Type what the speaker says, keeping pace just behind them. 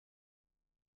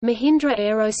Mahindra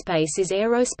Aerospace is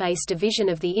aerospace division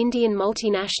of the Indian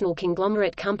multinational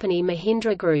conglomerate company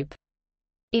Mahindra Group.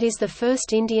 It is the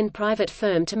first Indian private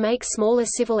firm to make smaller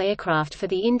civil aircraft for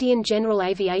the Indian general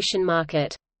aviation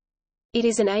market. It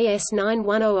is an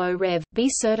AS9100 Rev. B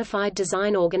certified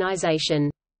design organization.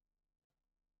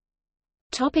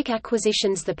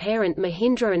 Acquisitions. The parent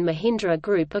Mahindra and Mahindra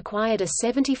Group acquired a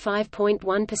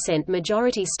 75.1%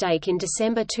 majority stake in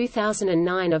December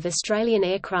 2009 of Australian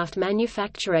aircraft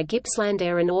manufacturer Gippsland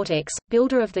Aeronautics,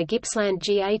 builder of the Gippsland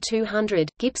GA200,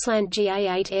 Gippsland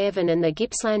GA8 Airvan and the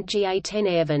Gippsland GA10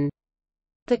 Airvan.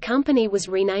 The company was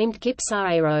renamed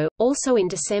Gippsland Aero. Also in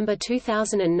December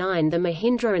 2009, the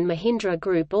Mahindra and Mahindra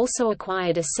Group also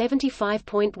acquired a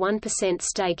 75.1%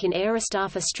 stake in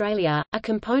Aerostar Australia, a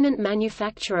component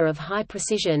manufacturer of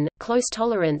high-precision,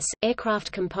 close-tolerance,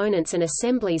 aircraft components and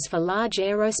assemblies for large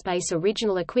aerospace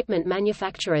original equipment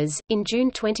manufacturers. In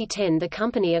June 2010, the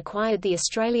company acquired the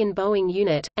Australian Boeing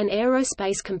unit, an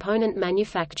aerospace component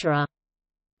manufacturer.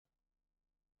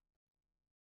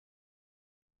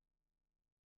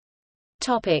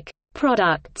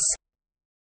 Products.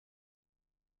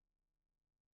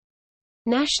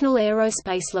 National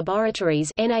Aerospace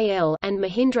Laboratories (NAL) and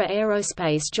Mahindra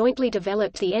Aerospace jointly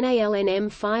developed the NAL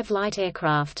NM5 light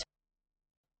aircraft.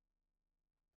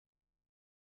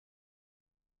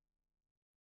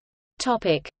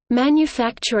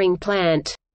 Manufacturing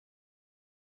plant.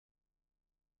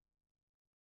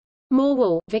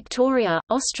 Morwell, Victoria,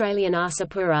 Australian.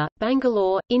 Arsapura,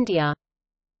 Bangalore, India.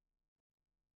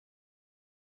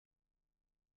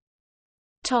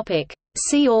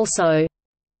 See also: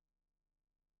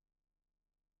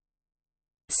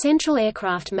 Central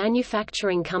Aircraft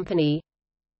Manufacturing Company,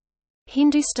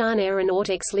 Hindustan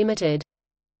Aeronautics Limited,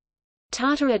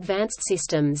 Tata Advanced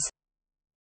Systems.